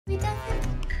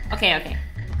Okay, okay.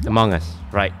 Among Us,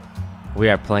 right. We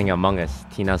are playing Among Us.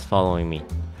 Tina's following me.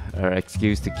 Her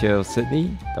excuse to kill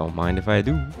Sydney? Don't mind if I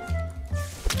do.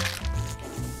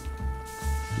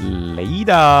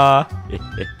 Later!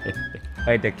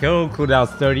 Wait, the kill cooldown's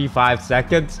 35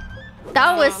 seconds?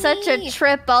 That was such a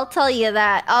trip, I'll tell you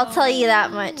that. I'll tell you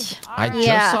that much. I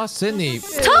just saw Sydney.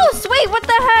 Toast! Wait, what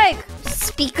the heck?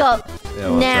 Speak up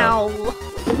now.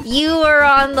 You were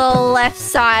on the left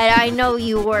side. I know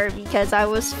you were because I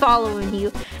was following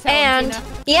you. And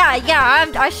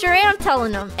I sure am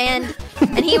telling him. And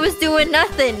he was doing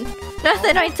nothing.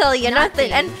 Nothing, I tell you,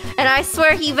 nothing. And I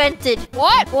swear he vented.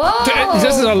 What? Whoa!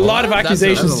 This is a lot of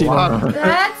accusations, Tina.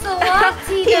 That's a lot,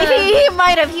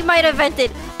 Tina. He might have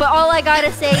vented. But all I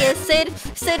gotta say is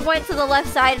Sid went to the left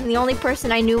side, and the only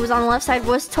person I knew was on the left side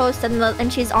was Toast,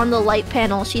 and she's on the light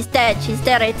panel. She's dead. She's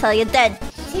dead. I tell you, dead.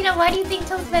 Tina, why do you think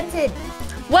Toast vented?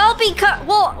 Well, because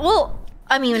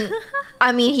I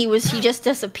mean, he just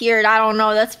disappeared. I don't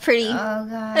know. That's pretty. Oh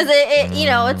god.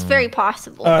 It's very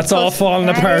possible. It's all falling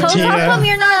apart, Toast, Tina. how come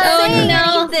you're not saying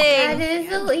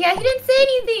anything? Yeah, he didn't say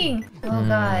anything. Oh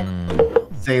god.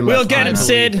 We'll get him,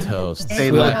 Sid. Toast.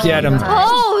 We'll get him.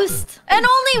 Toast! And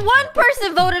only one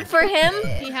person voted for him.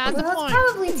 He has a point.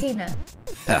 Probably Tina.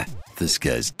 Ha, this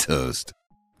guy's toast.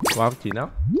 Wow,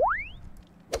 Tina.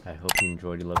 I hope you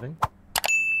enjoyed your living.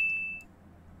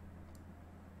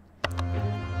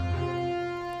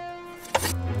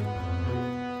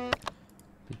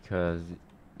 Because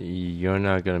you're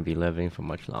not gonna be living for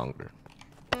much longer.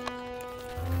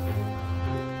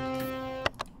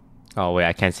 Oh wait,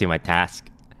 I can't see my task.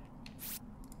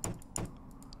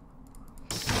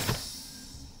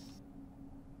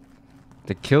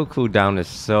 The kill cooldown is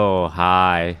so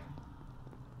high.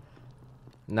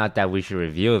 Not that we should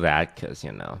reveal that, because,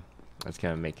 you know, that's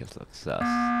gonna make us look sus.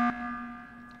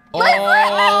 Oh,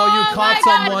 you caught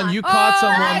someone. You caught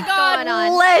someone. What's going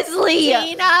on? Leslie!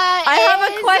 Tina I have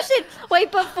a question.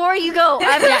 Wait, before you go, I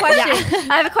have a question.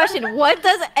 I have a question. What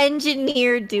does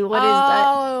engineer do? What is that?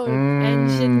 Oh,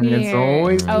 engineer. It's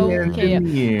always the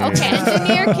engineer. Okay,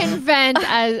 engineer can vent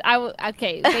as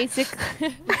okay,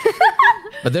 basically.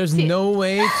 But there's no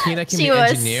way Tina can She be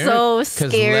was engineer. so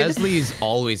Because scared. Leslie is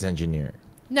always engineer.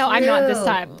 No, I'm not this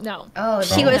time. No. Oh,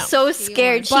 She was so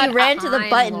scared. She ran to the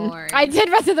button. I did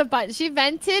run to the button. She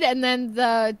vented, and then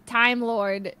the Time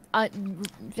Lord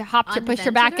pushed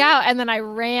her back out, and then I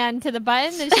ran to the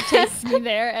button, and she chased me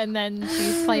there, and then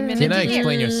she's claiming Tina, engineer.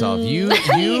 explain yourself. You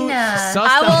sussed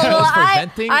out Well, for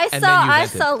venting, I and then you I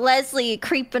vented. saw Leslie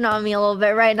creeping on me a little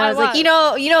bit, right? And I was like, you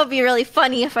know, it'd be really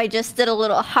funny if I just did a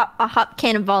little hop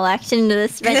cannonball action into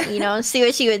this vent, you know, see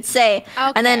what she would say.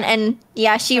 Okay. And then,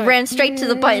 she ran straight to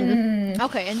the button.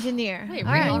 Okay, engineer. Wait,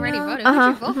 Ray already voted. Who'd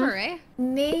you vote for, Ray?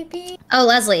 Maybe. Oh,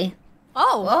 Leslie.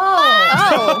 Oh.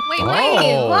 Wait,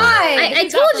 Why? I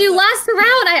told you last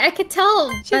round. I could tell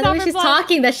by the way she's blind.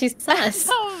 talking that she's sus.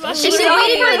 She's She's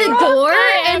waiting by the door,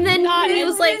 and then it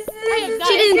was like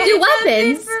she didn't do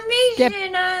weapons.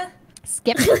 Information.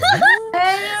 Skip. I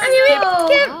mean, we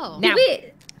skip. Oh. Now.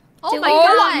 Oh my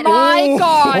Oh my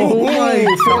god! Oh my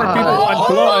god!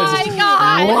 Oh my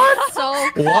god! What? So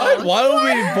What? Why don't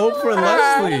we vote for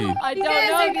Leslie? I don't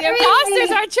know. The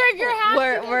imposters are trigger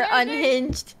happy. We're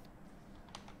unhinged.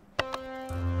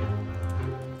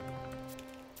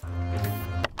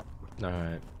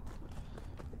 Alright.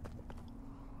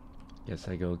 Guess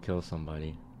I go kill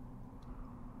somebody.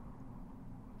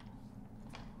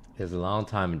 It's a long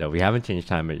time though. We haven't changed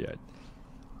timer yet.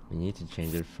 We need to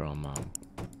change it from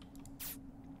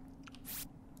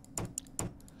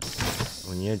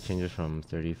we need to change it from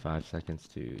 35 seconds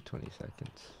to 20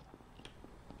 seconds.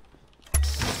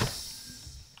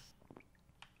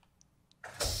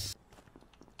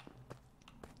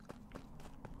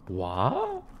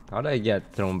 Wow? How did I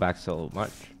get thrown back so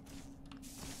much?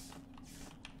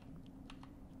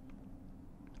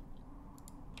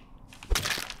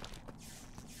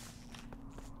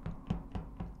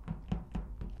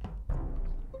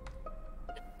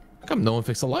 How come no one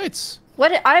fixed the lights?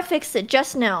 I fixed it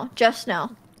just now.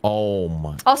 Oh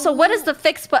my. Also, what is the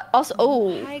fix? But also,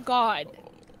 Oh my god.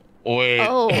 Wait.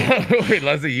 Oh. Wait,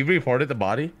 Leslie, you reported the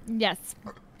body? Yes.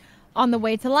 On the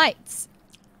way to lights.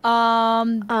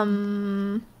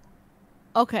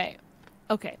 Okay.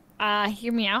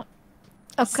 Hear me out.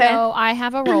 Okay. So I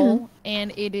have a role,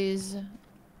 and it is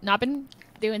not been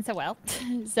doing so well.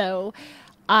 So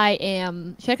I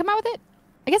am. Should I come out with it?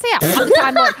 I guess I am. I'm the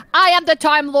Time Lord. I am the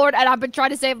Time Lord, and I've been trying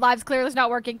to save lives. Clearly, it's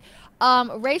not working.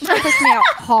 Ray's trying to push me out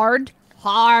hard.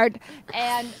 hard.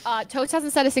 And Toast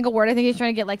hasn't said a single word. I think he's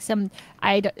trying to get like some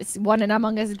one an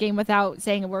Among Us game without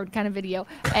saying a word kind of video.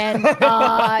 And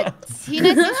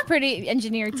Tina seems pretty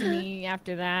engineered to me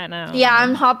after that. Yeah,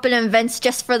 I'm hopping in vents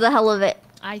just for the hell of it.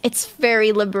 It's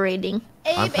very liberating.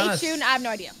 Abe, H-June, I have no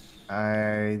idea.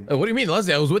 What do you mean,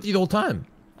 Leslie? I was with you the whole time.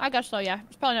 I guess so, yeah.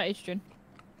 It's probably not H-June.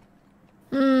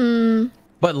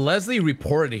 But Leslie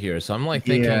reported here, so I'm like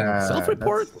thinking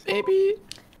self-report, maybe.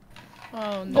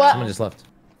 Oh no. What? Someone just left.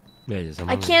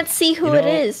 I can't see who it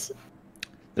is.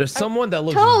 There's someone that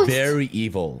looks very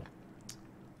evil.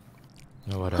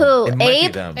 Who? It might be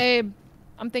Abe? them. Abe.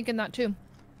 I'm thinking that too.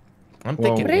 I'm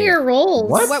thinking. What are your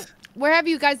roles? Where have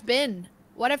you guys been?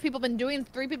 What have people been doing?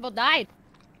 3 people died.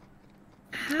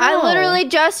 How? I literally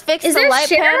just fixed the light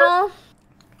panel.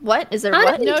 What? Is there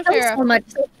what? No sheriff. So much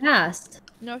so fast.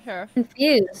 No sheriff.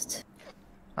 Confused.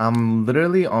 I'm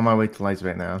literally on my way to lights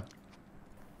right now.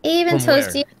 Even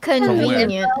Toasty.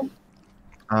 Convenient.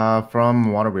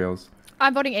 From Water Wheels.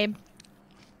 I'm voting Abe.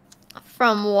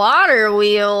 From Water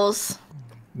Wheels.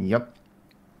 Yep.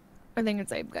 I think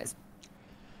it's Abe, guys.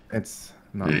 It's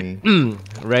not me.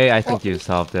 Ray, I think you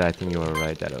solved it. I think you were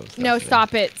right that it was. No,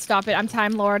 stop it. Stop it. I'm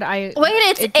Time Lord. Wait,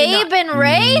 it's Abe and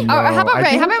Ray? No, how about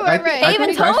Ray? How about Ray? Abe and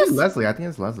it's actually Toast? Leslie. I think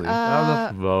it's Leslie.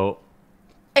 Vote.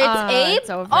 It's Abe? It's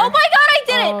over. Oh my god, I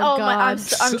did it! Oh, Oh my, God.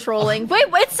 I'm trolling. Wait,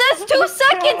 it says 2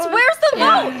 seconds! Where's the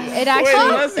vote? It actually.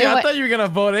 Wait, Leslie, I thought you were gonna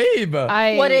vote Abe.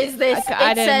 What is this?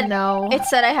 I didn't know. It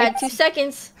said I had 2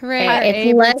 seconds. Ray, It's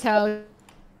Abe, less- Toast.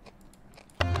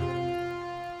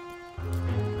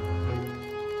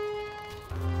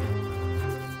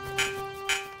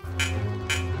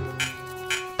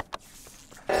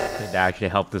 It actually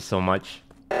helped us so much.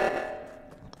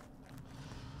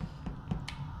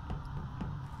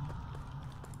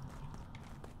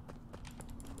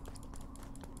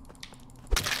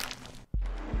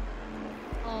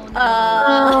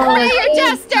 You're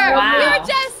Jester! Wow. You're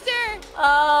Jester!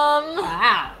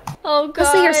 Wow. Oh god.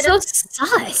 Leslie, you're so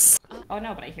sus. Oh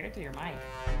no, but I hear it through your mic.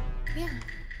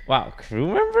 Wow, crew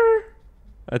member?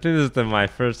 I think this is my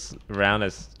first round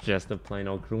as just a plain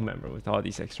old crew member with all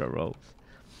these extra roles.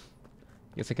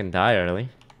 Guess I can die early.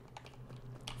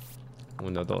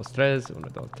 1, 2, 3, 1, 2, 3, 1,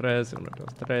 2,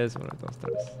 3, 1, 2,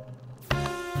 3.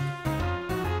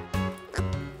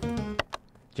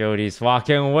 Jody's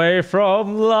walking away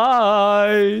from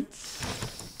lights.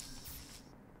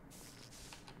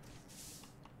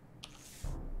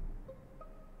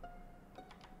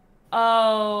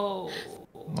 Oh.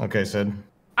 Okay, Sid.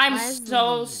 I'm Leslie.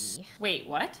 so. Wait,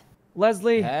 what?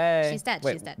 Leslie. Hey. She's dead.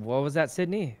 Wait, She's dead. what was that,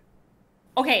 Sydney?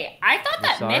 Okay, I thought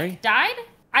that sorry? Myth died.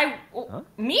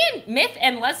 Me and Myth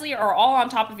and Leslie are all on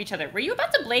top of each other. Were you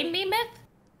about to blame me, Myth?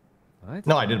 What?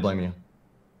 No, I did blame you.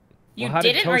 You Well, how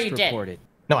did didn't or Toast you did? report it?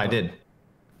 No, I did.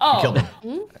 Oh. You killed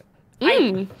him.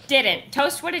 I didn't.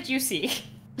 Toast, what did you see?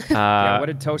 Yeah, what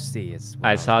did Toast see?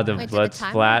 I saw the Wait, did the blood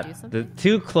timer splat. do The something?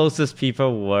 2 closest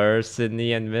people were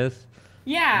Sydney and Myth.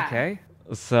 Yeah. Okay.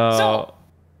 So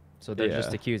So they're Yeah.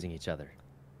 just accusing each other.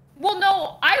 Well,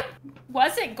 no, I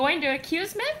wasn't going to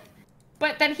accuse Myth,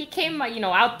 but then he came,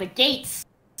 out the gates.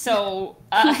 So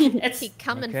it's He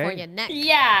coming for Okay. your neck.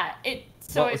 yeah.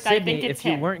 So Well, I Sydney, think it's if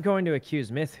you him. weren't going to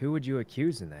accuse Myth, who would you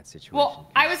accuse in that situation?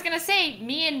 Well, I was gonna say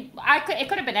it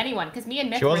could have been anyone because me and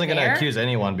Myth She wasn't were gonna there. accuse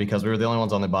anyone because we were the only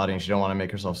ones on the body, and she don't want to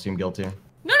make herself seem guilty.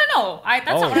 No. That's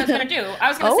not what I was gonna do. I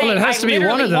was gonna Oh. say Well, it has I to be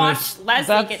literally one of them. watched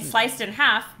Leslie get sliced in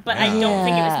half, but I don't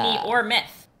think it was me or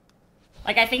Myth.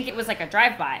 Like I think it was like a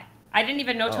drive-by. I didn't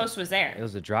even know Toast was there. It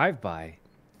was a drive-by.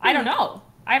 I don't know.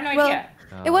 I have no idea.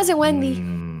 It wasn't Wendy.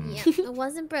 Yeah, it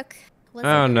wasn't Brooke. I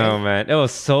don't know, man. It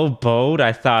was so bold.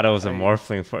 I thought it was a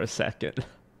morphling for a second.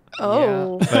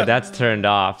 Oh. But that's turned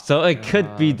off. So it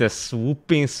could be the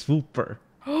swooping swooper.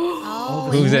 Oh,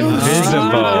 Who's wait. invisible.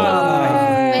 Wait, Who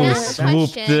I have a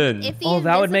swooped question. in. If the Oh,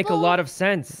 that would make a invisible- lot of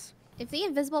sense. If the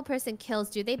invisible person kills,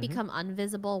 do they become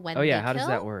invisible when Oh yeah, they how kill? does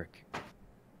that work?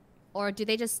 Or do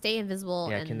they just stay invisible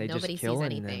Yeah, and can they nobody just kill sees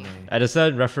and anything? then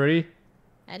Edison, referee?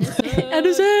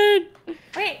 Edison!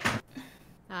 Wait.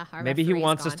 Our Maybe he referee's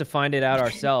wants us gone. to find it out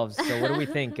ourselves. So what do we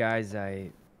think, guys?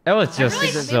 It was just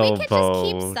Maybe so we could just keep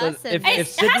bold. sus If and if It has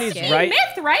Sydney's to be right,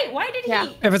 Myth, right? Why did he?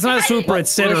 if it's not a super, it's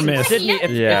Sid or Myth. Sydney,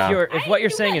 Yeah. if what you're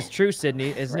saying is true, Sydney,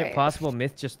 isn't Right. it possible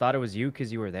Myth just thought it was you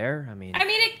because you were there? I mean,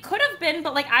 it could have been,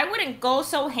 but like I wouldn't go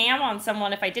so ham on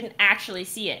someone if I didn't actually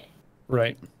see it.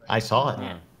 right. I saw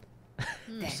it.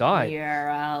 You saw it. You're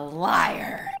a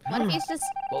liar. What if he's just...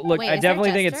 Well, look, Wait, I is there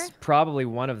definitely think Jester? it's probably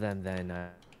one of them then.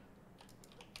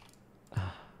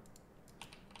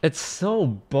 It's so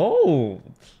bold.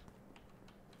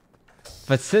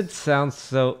 But Sid sounds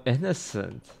so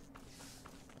innocent.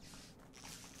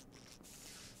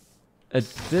 It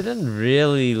didn't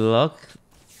really look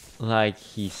like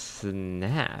he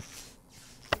snapped.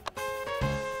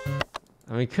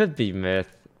 I mean, could be myth.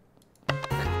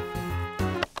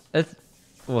 It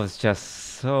was just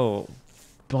so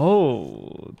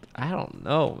bold. I don't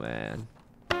know, man.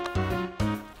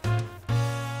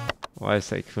 Why is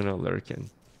Sykkuno lurking?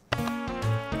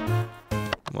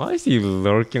 Why is he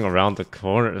lurking around the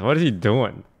corner? What is he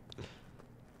doing?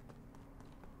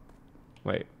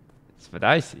 Wait, it's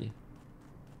Spidaisi.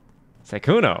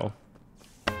 Sykkuno.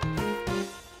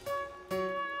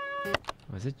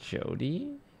 Was it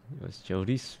Jody? Was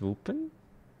Jody swooping?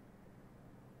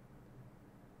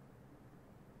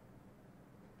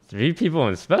 3 people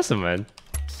in specimen.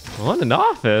 1 in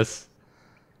office.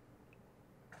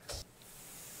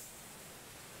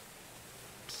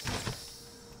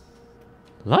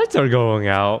 Lights are going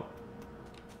out.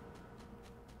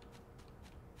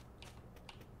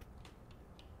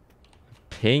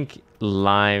 Pink,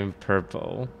 lime,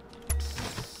 purple.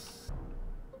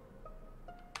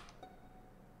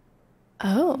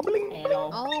 Oh.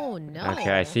 Oh no.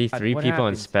 Okay, I see 3 What people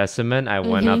in happened? specimen. I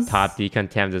went up top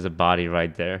decontaminated. There's a body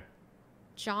right there.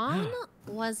 John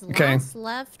was Okay. last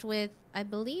left with, I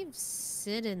believe,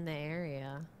 Sid in the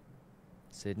area.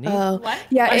 Sydney? Oh. What?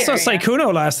 Yeah. I saw it-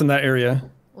 Sykkuno last in that area.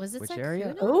 Was it Which Sykkuno?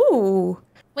 area? Ooh.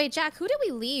 Wait, Jack, who did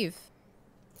we leave?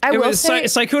 I It will was say.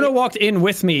 Sykkuno walked in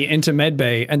with me into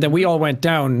medbay, and then we all went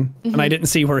down, and I didn't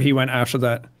see where he went after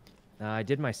that. I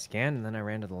did my scan and then I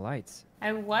ran to the lights.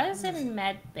 I was in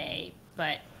med bay,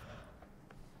 but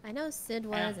I know Sid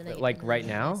was, and then Like, right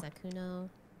now? Sykkuno.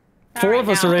 not 4 right of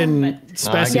us now, are in but-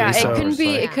 specimen, Yeah, so it couldn't be.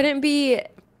 Oversight. It couldn't be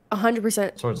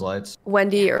 100% Towards lights.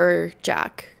 Wendy or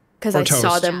Jack because Or I saw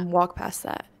Toast. them walk past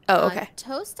that. Oh, okay.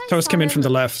 Toast, I Toast saw came in him- from the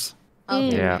left.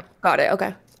 Okay. Yeah. Got it.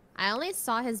 Okay. I only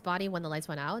saw his body when the lights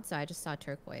went out, so I just saw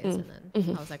turquoise, and then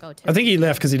I was like, oh, I think he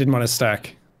left because he didn't want to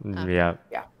stack. Yeah.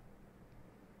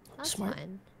 That's Smart.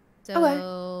 fine.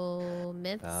 So,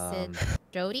 Myth, Sid,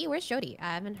 Jody. Where's Jody?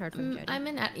 I haven't heard from Jody. I'm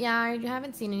in. Yeah, I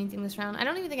haven't seen anything this round. I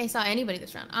don't even think I saw anybody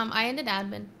this round. I ended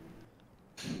admin.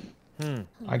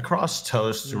 I crossed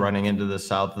Toast running into the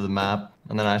south of the map,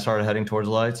 and then I started heading towards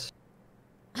lights.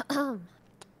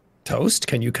 Toast,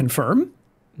 can you confirm?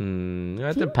 I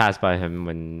had to pass by him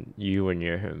when you were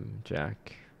near him,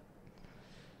 Jack.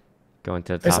 Going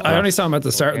to the top I only left. saw him at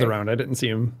the start of the Okay. round. I didn't see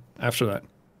him after that.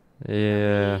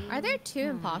 Yeah. Are there 2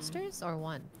 imposters or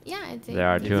 1? Yeah, it's. There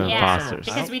are 2 Yeah, imposters.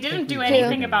 because we didn't do we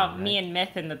anything did. about me and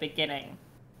Myth in the beginning.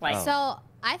 Like, So,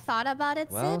 I thought about it,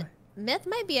 Well- Sid. Myth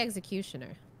might be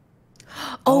executioner.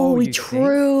 Oh, you think?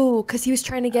 true. Because he was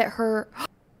trying to get her.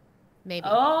 Maybe.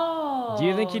 oh. Do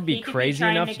you think he'd be he could crazy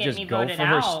trying enough to to get just me go voted for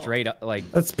her out. straight up? Like,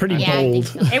 That's pretty Yeah, I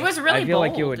think bold. so. It was really I feel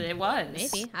bold. like it would- It was.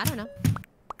 Maybe. I don't know.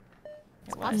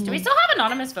 It was. Do we still have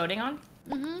anonymous voting on?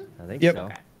 I think Yep. so.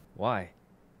 Okay. Why?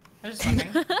 I was just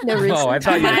wondering. No reason. Oh, I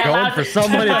thought you Am were I going allowed for to-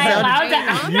 someone. am I allowed to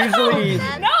ask? Usually,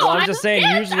 No, well, I'm I just saying.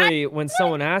 did. Usually, when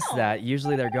someone asks that,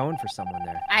 usually they're going for someone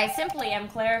there. I simply am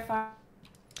clarifying.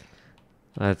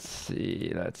 Let's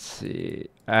see. Let's see.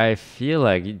 I feel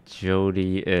like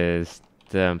Jody is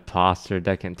the imposter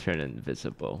that can turn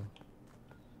invisible.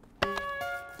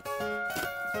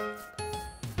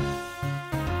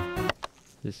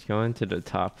 Just going to the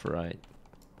top right.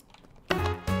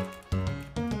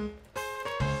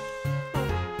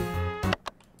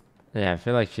 Yeah, I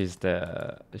feel like she's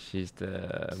the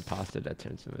imposter that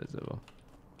turns invisible.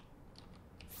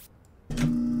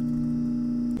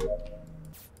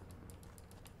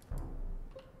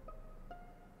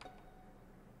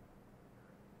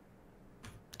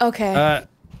 Okay.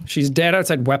 She's dead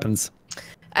outside weapons.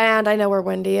 And I know where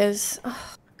Wendy is.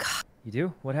 Oh, You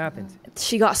do? What happened?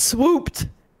 she got swooped.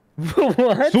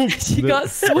 What? She got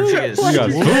swooped. She got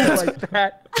Like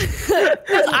that?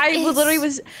 I literally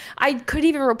was. I couldn't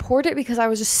even report it because I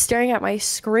was just staring at my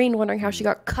screen, wondering how she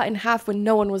got cut in half when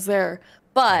no one was there.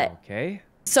 But Okay.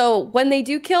 so when they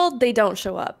do kill, they don't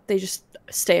show up. They just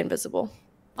stay invisible.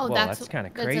 Oh, Well, that's that's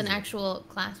kinda That's crazy. an actual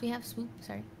class we have. Swoop.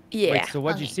 Sorry. Yeah. Wait, so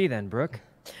what'd you Okay. see then, Brooke?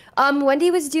 Wendy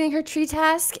was doing her tree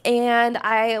task, and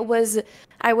I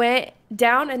went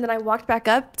down, and then I walked back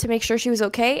up to make sure she was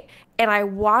okay, and I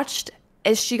watched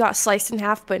as she got sliced in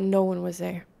half, but no one was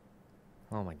there.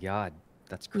 Oh my god,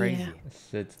 that's crazy.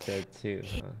 Sid's dead too,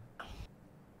 huh?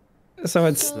 So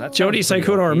it's So- Jody, sounds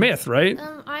pretty Sykkuno, or lucky. Myth, right?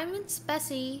 I'm in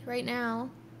Spessy right now.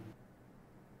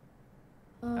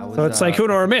 That was, So it's at Sykkuno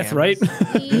or the Myth, right?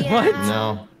 cameras. Yeah.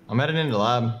 No, I'm heading into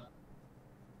lab.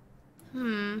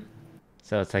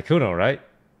 So it's Sykkuno, right?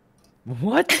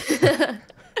 What?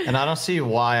 And I don't see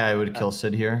why I would kill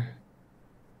Sid here.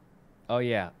 Oh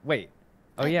yeah. Wait.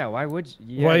 Oh yeah, why would you?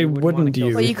 Yeah, Why you wouldn't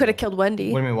you? Well, you could have killed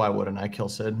Wendy. What do you mean, why wouldn't I kill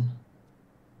Sid?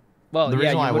 Well, The yeah,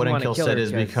 reason why I you wouldn't wanna kill Sid her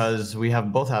is because we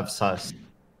both have sus.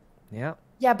 Yeah.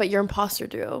 Yeah, but your imposter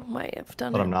duo might have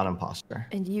done But it. I'm not imposter.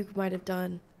 And you might have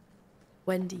done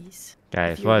Wendy's.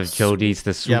 Guys, what if Jody's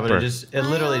the super? Yeah, but it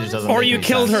literally just doesn't. Or make you any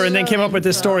killed sense. her and then came up with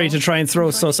this story to try and throw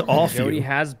Sus off Jody you.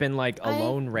 has been like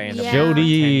alone random. Yeah.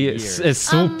 Jody is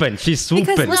swooping. She's swooping.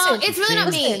 Because No, listen, it's really not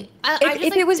me.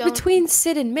 if it was between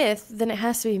Sid and Myth, then it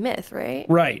has to be Myth, right?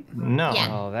 Right. No. Yeah.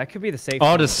 Oh, that could be the safe.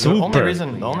 Oh, the thing. The only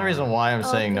super. reason why I'm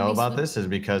saying could no be about swoop. this is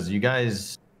because you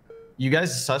guys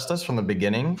sussed us from the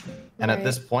beginning, and at Right.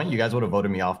 this point, you guys would have voted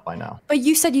me off by now. But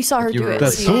you said you saw her You do were- it. The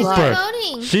so you lied. super.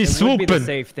 Voting. She's It would be the swooping.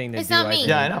 safe thing to It's do. not I me. think.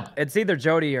 Yeah, I know. It's either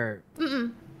Jody or.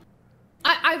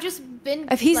 I've just been.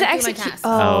 If he's like, the doing my executioner, tasks.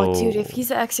 Oh. dude, if he's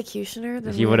the executioner,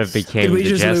 then He would have yes. became Did we the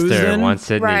just lose jester then? once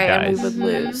Sydney Right, and we dies. would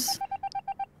lose.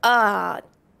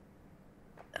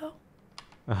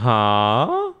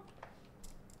 Huh?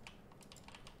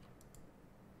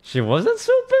 She wasn't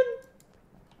swooping?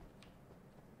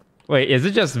 Wait, is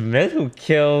it just Myth who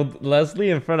killed Leslie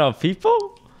in front of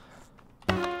people?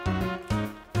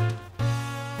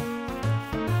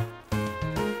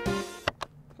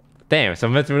 Damn, so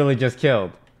Myth really just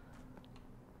killed.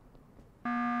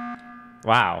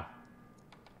 Wow.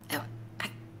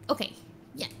 Okay.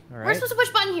 Yeah. All We're right. supposed to push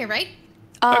button here, right?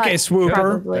 Okay, Swooper.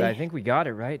 Probably. But I think we got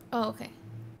it right. Oh, okay.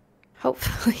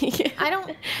 Hopefully. I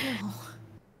don't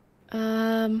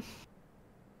know.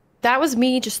 That was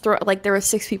me just like there were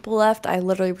 6 people left. I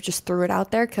literally just threw it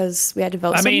out there because we had to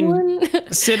vote I someone.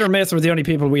 mean, Sid or Myth were the only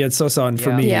people we had Sus on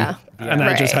for Yeah. me. Yeah. And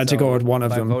I just Right. had to go with one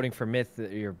of By them. voting for Myth,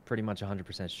 you're pretty much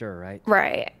 100% sure, right?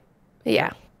 Right.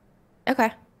 Yeah.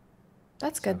 Okay.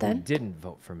 That's good So who then. didn't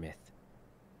vote for Myth?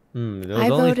 There was I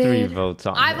only 3 voted- votes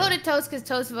on I her. voted Toast because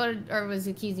Toast voted or was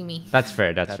accusing me. That's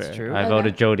fair, that's That's fair. true. I Okay.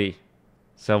 voted Jody.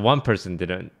 So one person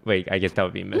didn't. Wait, I guess that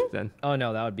would be Myth then. Oh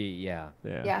no, that would be yeah.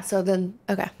 Yeah. So then,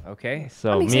 okay. Okay.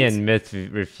 So makes me sense. and Myth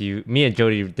refused. Me and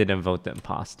Jody didn't vote the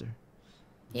imposter.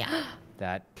 Yeah.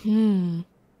 That.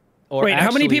 Wait,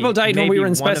 how many people died when we were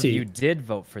in One of Specie? you did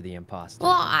vote for the imposter.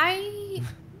 Well, I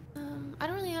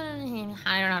don't really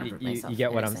I don't know how to prove myself. You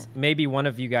get what I'm. Maybe one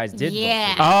of you guys did. Yeah.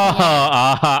 Vote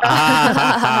for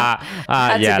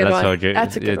That's a yeah, good that's one. so Jody.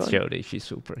 That's a good It's one. Jody. She's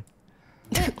super.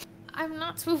 I'm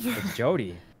not swooping.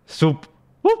 Jody. Soup.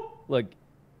 Whoop. Look,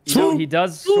 you know, he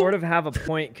does sort of have a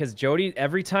point because Jody.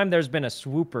 Every time there's been a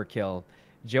swooper kill,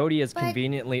 Jody is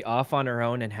conveniently off on her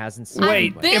own and hasn't seen. Wait,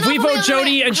 anybody. if we vote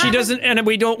Jody and she doesn't, and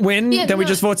we don't win, Yeah, then we no.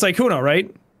 just vote Sykkuno, right?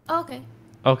 Oh, okay.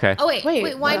 Okay. Oh wait,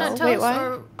 Wait, why no. not Toast? Wait, why?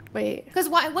 Or Wait. because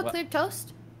what cleared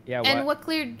Toast? Yeah. And what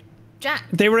cleared Jack?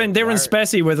 They were in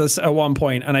Specie with us at one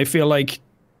point, and I feel like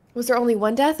Was there only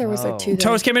one death or was there 2 there?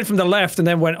 Toast came in from the left and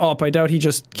then went up. I doubt he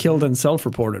just killed and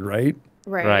self-reported, right?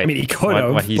 Right. Right. I mean, he could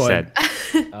have. What he but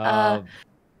said.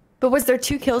 But was there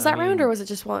 2 kills that round or was it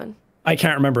just 1? I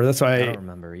can't remember. That's I why. don't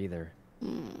remember either.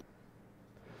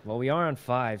 Well, we are on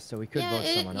 5, so we could vote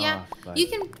someone off. But... You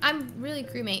can. I'm really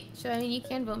crewmate, so I mean you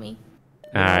can vote me.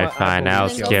 All right, what? fine. I I'll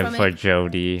believe skip you. for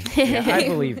Jody. Yeah, I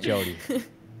believe Jody.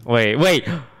 Wait.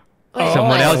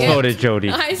 Someone I else skipped. voted Jody.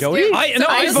 I Jody? skipped.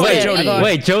 I voted Wait, Jody.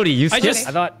 wait, Jody, you skipped?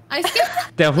 I thought. I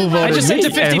skipped. Then who voted I just me?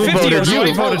 sent to And who 50-50 voted or Jody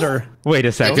you? voted her. Wait a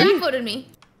And second. Jack voted me.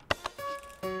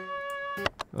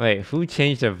 Wait, who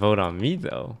changed their vote on me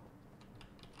though?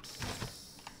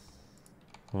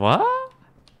 What?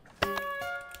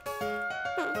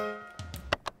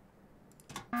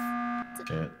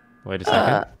 Wait a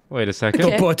second. Wait a second.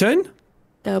 The button?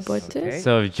 The button? Okay.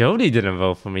 So if Jody didn't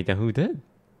vote for me, then who did?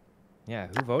 Yeah,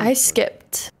 who voted? I for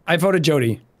skipped. I voted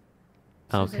Jody.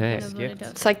 Okay.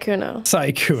 Sykkuno.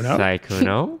 Sykkuno.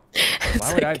 Sykkuno. it?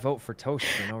 Why would I vote for Toast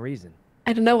for no reason?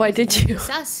 I don't know. Why did you?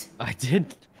 Sus. I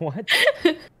did. What?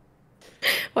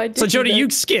 Why did So Jody, that? you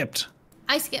skipped.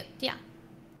 I skipped. Yeah.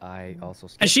 I also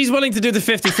skipped. And she's willing to do the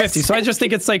 50-50, so I just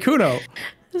think it's Sykkuno.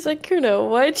 Sykkuno,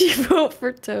 why'd you vote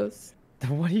for Toast?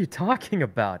 What are you talking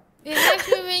about? It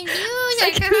actually been you,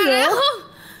 Sykkuno.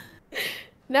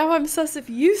 Now I'm sus if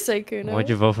you Sykkuno. Why'd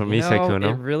you vote for me, You know, Sykkuno?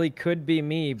 It really could be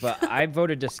me, but I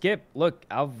voted to skip. Look,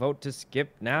 I'll vote to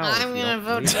skip now. if I'm you gonna don't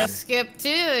vote believe to me. skip too.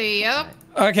 Yep.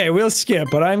 Okay, we'll skip,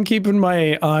 but I'm keeping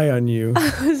my eye on you.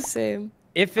 Same.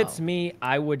 If it's me,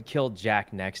 I would kill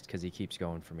Jack next because he keeps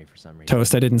going for me for some reason.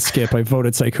 Toast, I didn't skip. I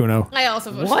voted Sykkuno. I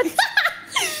also voted.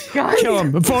 What? Kill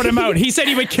him. Vote him out. He said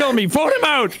he would kill me. Vote him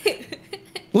out.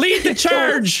 Lead the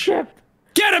charge.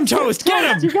 Get him, Toast.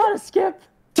 Get him. You gotta skip.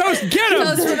 Toast, get him.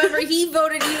 Toast, remember he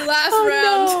voted you last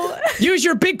Oh, round. Use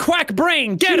your big quack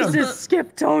brain. Get him. Just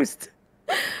skip Toast.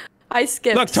 I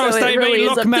skipped. Look, Toast, so I it may really is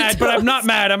look up to mad, but I'm not Toast.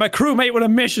 mad. I'm a crewmate with a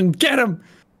mission. Get him.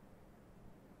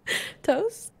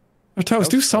 Toast? Oh,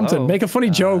 Toast, do something. hello. Make a funny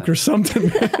joke or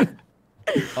something.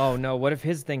 Oh no, what if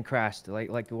his thing crashed?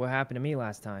 Like what happened to me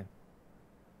last time?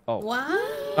 Oh.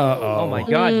 What? Oh my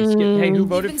God, you skipped. Hey, who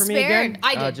voted been for me spared. again?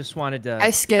 I did. Just wanted to.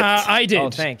 I skipped. I did. Oh,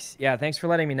 thanks. Yeah, thanks for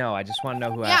letting me know. I just want to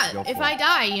know who I have to Yeah, go if for. I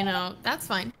die, you know, that's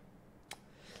fine.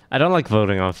 I don't like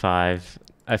voting on 5.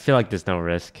 I feel like there's no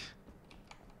risk.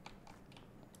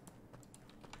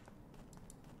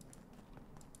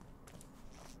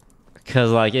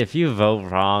 Cause like if you vote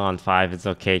wrong on 5, it's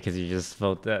okay because you just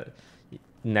vote the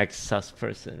next sus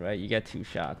person, right? You get 2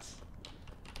 shots.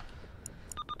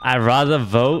 I'd rather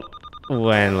vote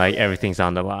when like everything's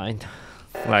on the line.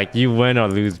 Like you win or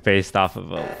lose based off a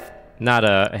vote. Not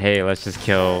a, hey, let's just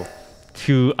kill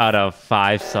 2 out of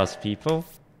 5 sus people.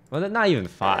 Well, not even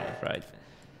 5, right?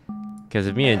 Because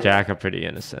me and Jack are pretty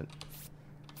innocent.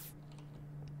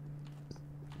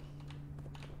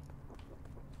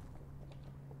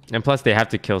 And plus they have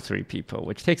to kill 3 people,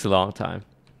 which takes a long time.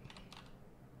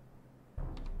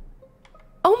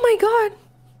 Oh my god.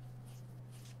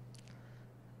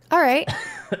 All right.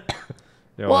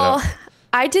 Yo, Well,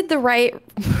 I did the right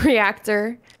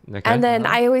reactor. Okay. And then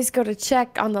I always go to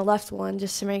check on the left one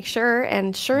just to make sure.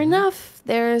 And sure enough,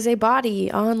 there is a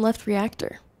body on left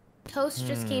reactor. Toast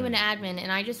just came into admin, and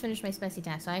I just finished my specie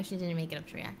task, so I actually didn't make it up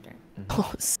to reactor.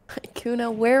 Oh,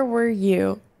 Saikuna, where were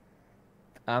you?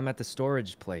 I'm at the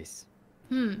storage place.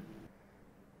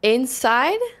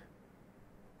 Inside?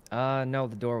 No,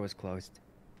 the door was closed.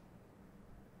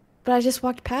 But I just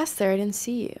walked past there. I didn't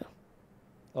see you.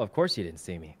 Oh, of course you didn't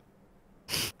see me.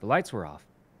 The lights were off.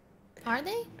 Are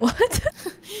they? What?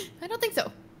 I don't think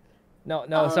so. No,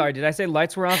 sorry. Did I say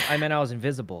lights were off? I meant I was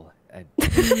invisible. That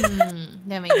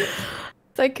makes sense.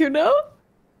 Saikuno?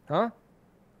 Huh?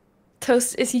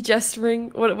 Toast, is he gesturing?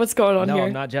 What's going on No, here?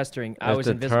 I'm not gesturing. I If was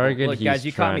the invisible. target Look, he's guys,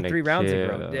 you caught me trying to 3 rounds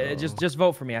ago. kill. Just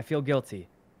vote for me. I feel guilty.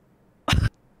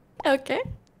 Okay.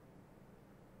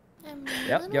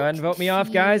 Yep, go ahead and vote me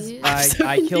off, guys.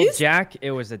 I killed Jack.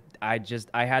 It was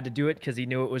I had to do it because he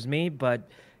knew it was me. But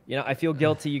you know, I feel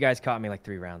guilty. You guys caught me like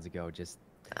 3 rounds ago. Just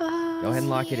go ahead and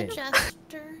lock it in.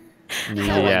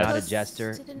 Yeah. Not a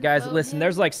jester. Guys, listen.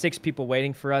 There's like 6 people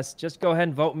waiting for us. Just go ahead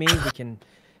and vote me. We can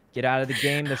get out of the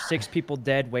game. There's 6 people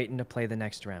dead waiting to play the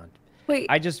next round. Wait.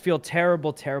 I just feel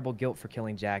terrible guilt for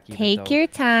killing Jack. Take your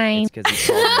time. It's 'cause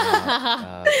he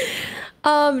called me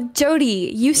out.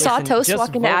 Jody, you saw Listen, Toast just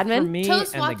walk into vote for admin? me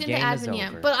Toast and walked the into game is admin, yeah.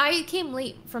 over. But I came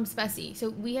late from specie, so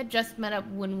we had just met up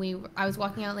when I was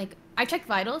walking out. Like I checked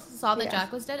vitals, saw that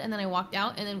Jack was dead, and then I walked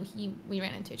out, and then we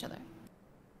ran into each other.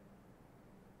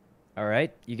 All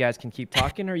right, you guys can keep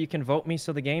talking, or you can vote me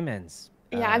so the game ends.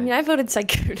 Yeah, I mean, I voted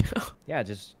Saikuno. Yeah,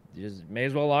 just may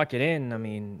as well lock it in. I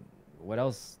mean, what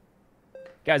else?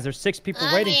 Guys, there's 6 people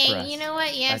waiting for us. You know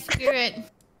what? Yeah, screw it.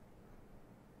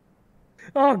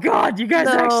 Oh God, you guys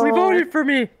actually voted for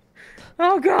me.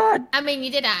 Oh God. I mean, you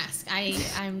did ask.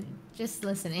 I'm just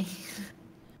listening.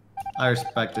 I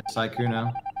respect it,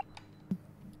 Saikuno.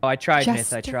 Oh, I tried,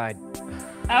 Miss. I tried.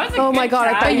 That was a Oh my good god,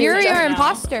 I try. thought you You're were your just...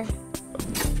 imposter.